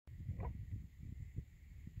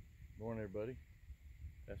Morning, everybody.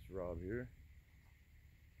 Pastor Rob here.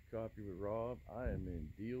 Coffee with Rob. I am in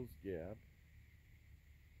Deals Gap,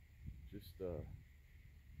 just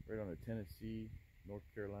right on the Tennessee, North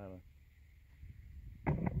Carolina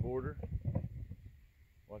border.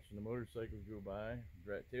 Watching the motorcycles go by.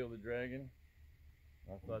 Tail of the Dragon.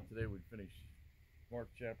 I thought today we'd finish Mark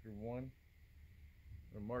chapter 1.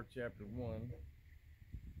 Mark chapter 1,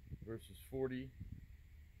 verses 40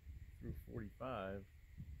 through 45.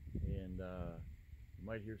 And you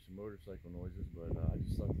might hear some motorcycle noises, but I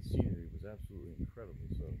just thought the scenery was absolutely incredible.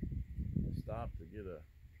 So I stopped to get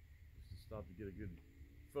a good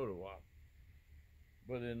photo op.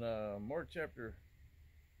 But in Mark chapter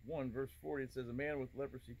 1, verse 40, it says, "A man with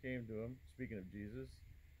leprosy came to him," speaking of Jesus,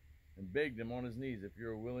 "and begged him on his knees, 'If you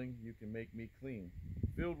are willing, you can make me clean.'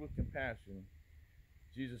 Filled with compassion,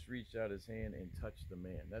 Jesus reached out his hand and touched the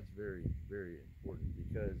man." That's very, very important,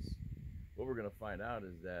 because what we're going to find out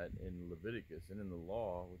is that in Leviticus and in the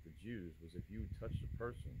law with the Jews was if you touched a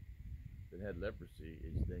person that had leprosy,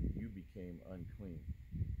 is then you became unclean.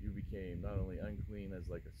 You became not only unclean as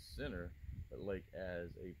like a sinner, but like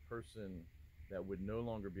as a person that would no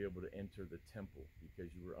longer be able to enter the temple,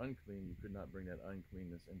 because you were unclean. You could not bring that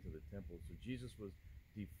uncleanness into the temple. So Jesus was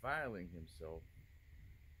defiling himself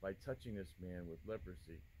by touching this man with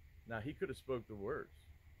leprosy. Now, he could have spoke the words,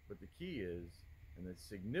 but the key is, and the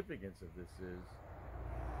significance of this is,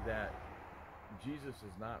 that Jesus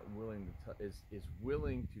is not willing to is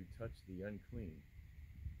willing to touch the unclean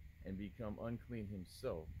and become unclean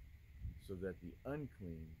himself, so that the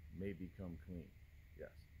unclean may become clean.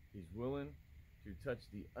 Yes, he's willing to touch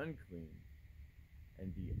the unclean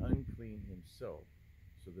and be unclean himself,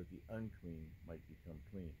 so that the unclean might become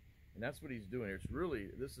clean. And that's what he's doing here.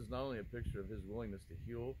 This is not only a picture of his willingness to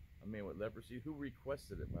heal a man with leprosy, who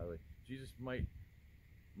requested it, by the way. Jesus might,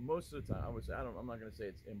 most of the time, I'm not going to say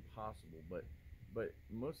it's impossible, but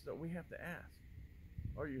most of the time we have to ask.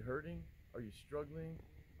 Are you hurting? Are you struggling?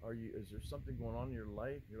 Is there something going on in your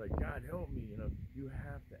life? You're like, God, help me. You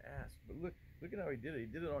have to ask. But look at how he did it. He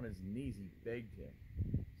did it on his knees. He begged him.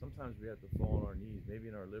 Sometimes we have to fall on our knees, maybe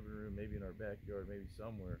in our living room, maybe in our backyard, maybe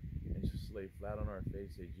somewhere, and just lay flat on our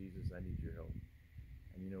face, say, Jesus, I need your help.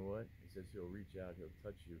 And you know what? He says he'll reach out, he'll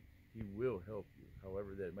touch you. He will help you.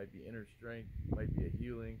 However, that might be inner strength, it might be a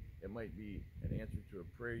healing, it might be an answer to a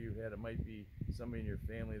prayer you've had, it might be somebody in your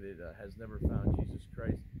family that has never found Jesus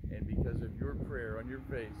Christ, and because of your prayer on your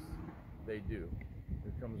face, they do.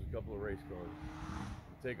 Here comes a couple of race cars.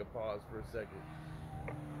 We'll take a pause for a second.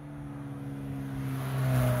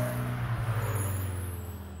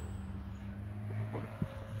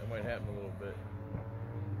 That might happen a little bit.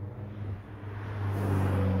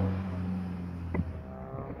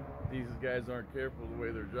 These guys aren't careful the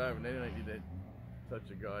way they're driving. They don't need that touch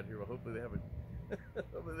of God here. Well, hopefully they haven't.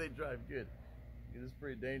 Hopefully they drive good. It is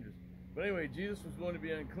pretty dangerous. But anyway, Jesus was going to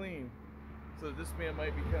be unclean so that this man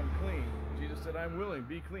might become clean. Jesus said, "I'm willing,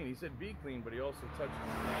 be clean." He said, "Be clean," but he also touched him.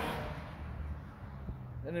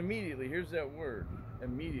 And immediately, here's that word,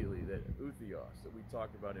 immediately, that utheos that we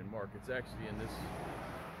talk about in Mark. It's actually in this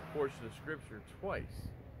portion of Scripture twice.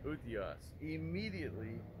 Utheos.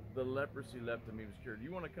 Immediately, the leprosy left him. He was cured.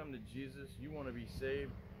 You want to come to Jesus? You want to be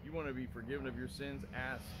saved? You want to be forgiven of your sins?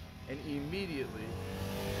 Ask, and immediately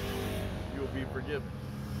you'll be forgiven.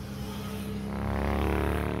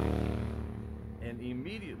 And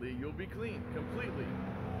immediately you'll be clean, completely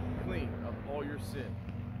clean of all your sin.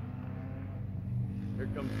 Here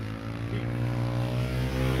comes the peace.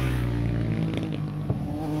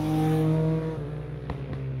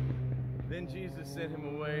 Then Jesus sent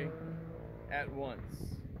him away at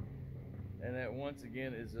once. And that once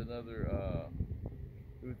again is another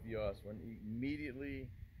utheos one. Immediately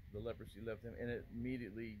the leprosy left him, and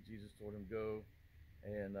immediately Jesus told him, "Go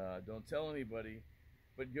and don't tell anybody,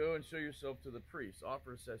 but go and show yourself to the priests.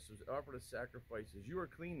 Offer the sacrifices. You are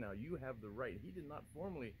clean now. You have the right." He did not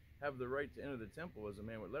formally have the right to enter the temple as a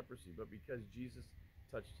man with leprosy, but because Jesus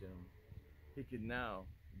touched him, he could now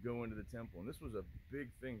go into the temple. And this was a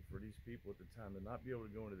big thing for these people at the time, to not be able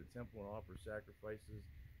to go into the temple and offer sacrifices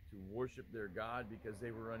to worship their God because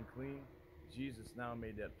they were unclean. Jesus now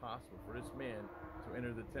made that possible for this man to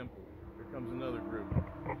enter the temple. Here comes another group.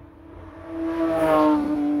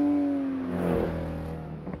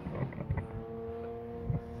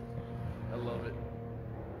 I love it.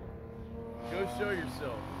 Go show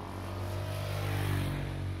yourself.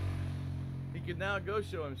 He could now go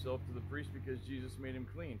show himself to the priest because Jesus made him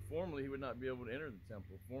clean. Formerly, he would not be able to enter the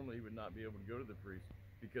temple. Formerly, he would not be able to go to the priest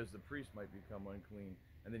because the priest might become unclean,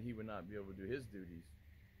 and then he would not be able to do his duties.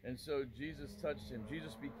 And so Jesus touched him.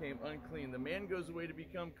 Jesus became unclean. The man goes away to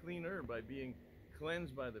become cleaner by being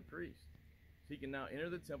cleansed by the priest. So he can now enter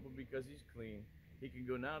the temple because he's clean. He can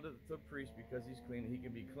go now to the priest because he's clean. He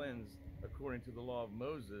can be cleansed according to the law of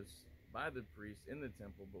Moses by the priest in the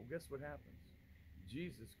temple. But guess what happens?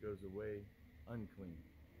 Jesus goes away unclean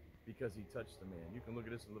because he touched the man. You can look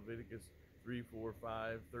at this in Leviticus 3, 4,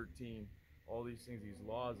 5, 13. All these things, these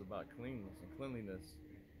laws about cleanness and cleanliness.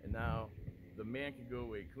 And now the man can go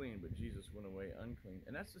away clean, but Jesus went away unclean.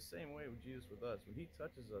 And that's the same way with Jesus with us. When he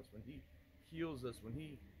touches us, when he heals us, when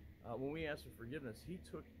we ask for forgiveness, he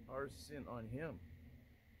took our sin on him.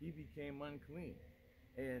 He became unclean.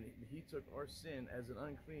 And he took our sin as an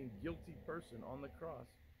unclean, guilty person on the cross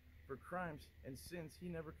for crimes and sins he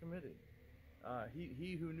never committed.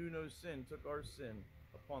 He who knew no sin took our sin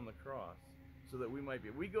upon the cross so that we might be.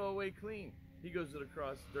 We go away clean. He goes to the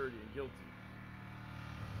cross dirty and guilty.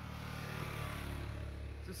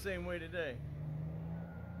 It's the same way today.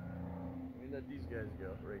 Let me let these guys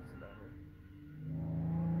go. Racing down here.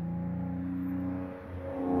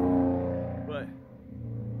 But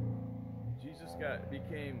Jesus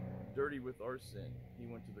became dirty with our sin. He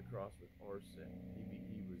went to the cross with our sin.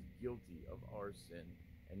 He was guilty of our sin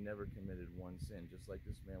and never committed one sin, just like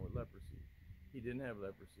this man with leprosy. He didn't have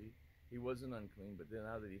leprosy. He wasn't unclean, but then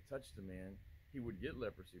now that he touched the man, he would get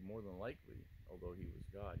leprosy more than likely. Although he was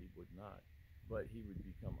God, he would not. But he would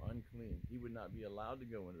become unclean. He would not be allowed to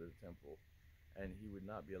go into the temple, and he would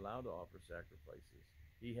not be allowed to offer sacrifices.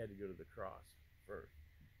 He had to go to the cross first.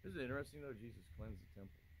 Isn't it interesting, though? Jesus cleansed the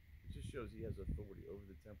temple. It just shows he has authority over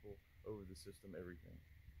the temple, over the system, everything.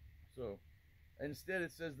 So, instead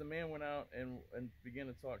it says the man went out and began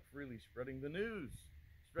to talk freely, spreading the news,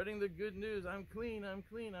 spreading the good news. I'm clean, I'm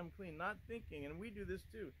clean, I'm clean. Not thinking, and we do this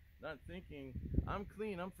too, not thinking, I'm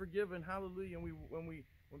clean, I'm forgiven, hallelujah. And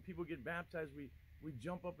when people get baptized, we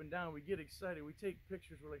jump up and down, we get excited, we take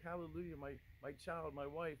pictures, we're like, hallelujah, my child, my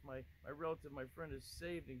wife, my relative, my friend is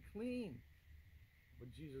saved and clean. But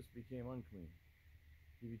Jesus became unclean.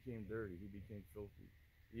 He became dirty, he became filthy.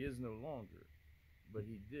 He is no longer, but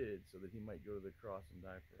he did so that he might go to the cross and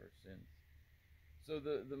die for our sins. So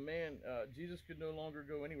the man, Jesus could no longer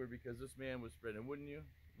go anywhere because this man was spreading. Wouldn't you?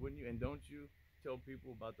 And don't you tell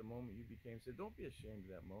people about the moment you became saved? Don't be ashamed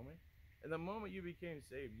of that moment. And the moment you became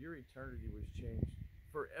saved, your eternity was changed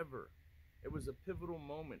forever. It was a pivotal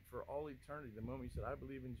moment for all eternity. The moment you said, I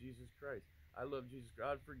believe in Jesus Christ. I love Jesus.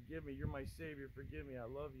 God, forgive me. You're my Savior. Forgive me. I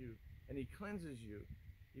love you. And he cleanses you.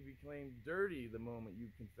 He became dirty the moment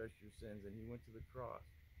you confessed your sins, and he went to the cross.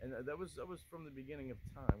 And that was from the beginning of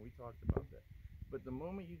time. We talked about that. But the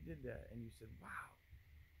moment you did that, and you said, wow,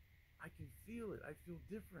 I can feel it. I feel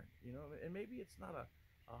different, you know. And maybe it's not a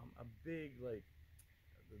big, like,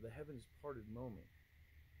 the heavens parted moment.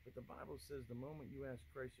 But the Bible says the moment you ask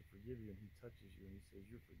Christ to forgive you, and he touches you, and he says,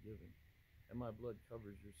 you're forgiven, and my blood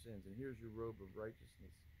covers your sins, and here's your robe of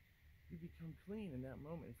righteousness. You become clean in that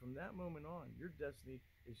moment. And from that moment on, your destiny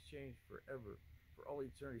is changed forever, for all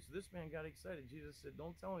eternity. So this man got excited. Jesus said,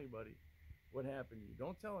 don't tell anybody what happened to you.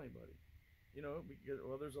 Don't tell anybody. You know, because,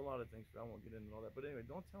 well, there's a lot of things, but I won't get into all that. But anyway,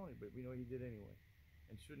 don't tell anybody. We know he did anyway.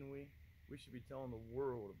 And shouldn't we? We should be telling the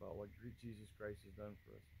world about what Jesus Christ has done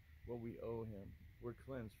for us, what we owe him. We're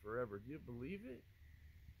cleansed forever. Do you believe it?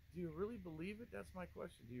 Do you really believe it? That's my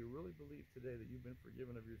question. Do you really believe today that you've been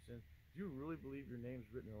forgiven of your sins? Do you really believe your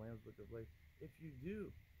name's written in the Lamb's Book of Life? If you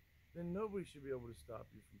do, then nobody should be able to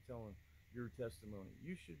stop you from telling your testimony.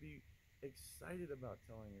 You should be excited about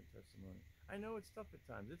telling your testimony. I know it's tough at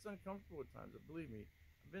times. It's uncomfortable at times, but believe me,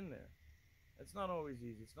 I've been there. It's not always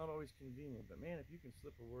easy. It's not always convenient. But man, if you can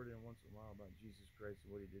slip a word in once in a while about Jesus Christ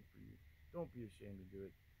and what he did for you, don't be ashamed to do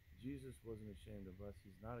it. Jesus wasn't ashamed of us.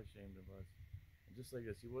 He's not ashamed of us. And just like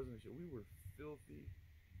us, he wasn't ashamed. We were filthy,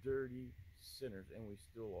 dirty sinners, and we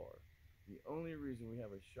still are. The only reason we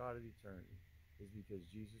have a shot at eternity is because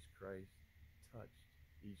Jesus Christ touched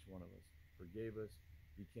each one of us, forgave us,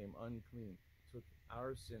 became unclean, took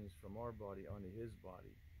our sins from our body onto his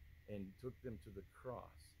body, and took them to the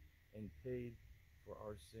cross and paid for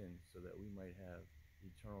our sins so that we might have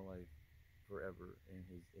eternal life forever in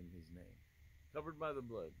his name. Covered by the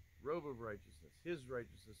blood, robe of righteousness, his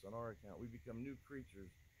righteousness on our account. We become new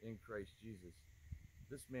creatures in Christ Jesus.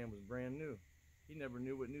 This man was brand new. He never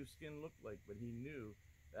knew what new skin looked like, but he knew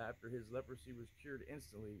that after his leprosy was cured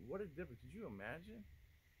instantly. What a difference. Could you imagine?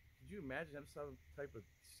 Could you imagine having some type of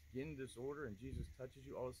skin disorder and Jesus touches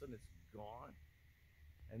you, all of a sudden it's gone?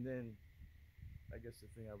 And then, I guess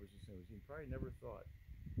the thing I was just saying was he probably never thought,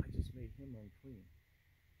 I just made him unclean.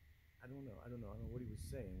 I don't know what he was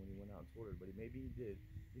saying when he went out and told everybody. Maybe he did.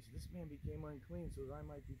 He said, this man became unclean so that I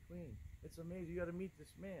might be clean. It's amazing. You got to meet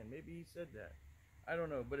this man. Maybe he said that. I don't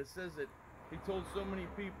know. But it says that he told so many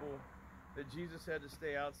people that Jesus had to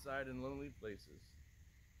stay outside in lonely places.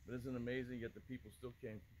 But isn't it amazing? Yet the people still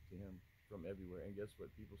came to him from everywhere. And guess what?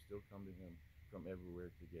 People still come to him from everywhere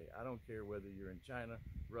today. I don't care whether you're in China,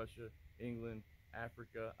 Russia, England,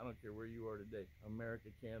 Africa. I don't care where you are today. America,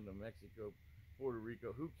 Canada, Mexico, Puerto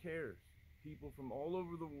Rico. Who cares? People from all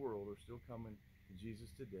over the world are still coming to Jesus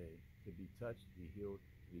today to be touched, to be healed,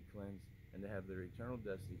 to be cleansed, and to have their eternal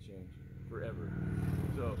destiny changed forever.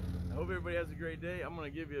 So I hope everybody has a great day. I'm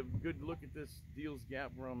going to give you a good look at this Deals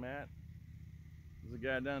Gap where I'm at. There's a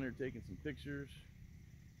guy down there taking some pictures.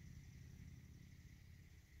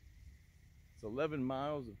 It's 11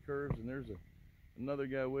 miles of curves, and there's another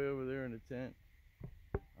guy way over there in the tent.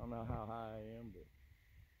 I don't know how high I am, but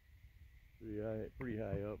pretty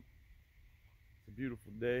high up. It's a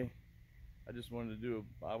beautiful day. I just wanted to do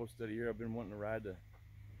a Bible study here. I've been wanting to ride the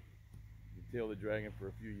Tail the Dragon for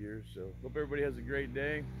a few years, so hope everybody has a great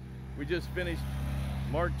day. We just finished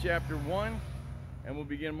Mark chapter 1, and we'll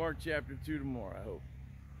begin Mark chapter 2 tomorrow, I hope.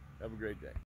 Have a great day.